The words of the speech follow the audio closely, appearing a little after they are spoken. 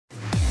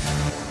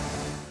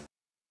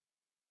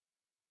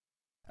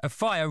A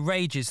fire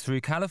rages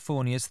through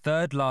California's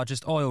third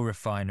largest oil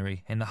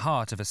refinery in the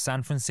heart of a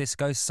San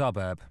Francisco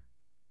suburb.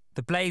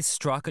 The blaze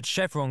struck at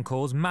Chevron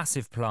Corps'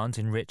 massive plant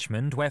in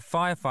Richmond, where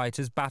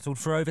firefighters battled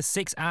for over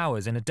 6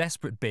 hours in a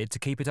desperate bid to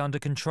keep it under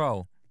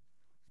control.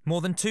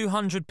 More than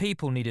 200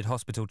 people needed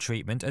hospital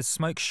treatment as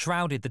smoke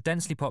shrouded the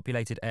densely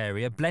populated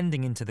area,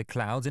 blending into the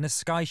clouds in a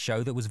sky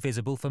show that was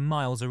visible for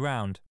miles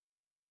around.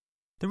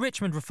 The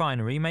Richmond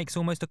refinery makes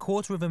almost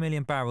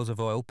 250,000 barrels of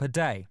oil per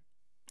day.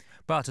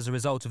 But as a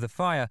result of the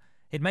fire,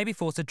 it may be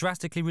forced to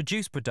drastically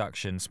reduce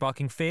production,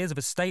 sparking fears of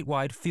a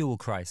statewide fuel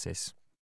crisis.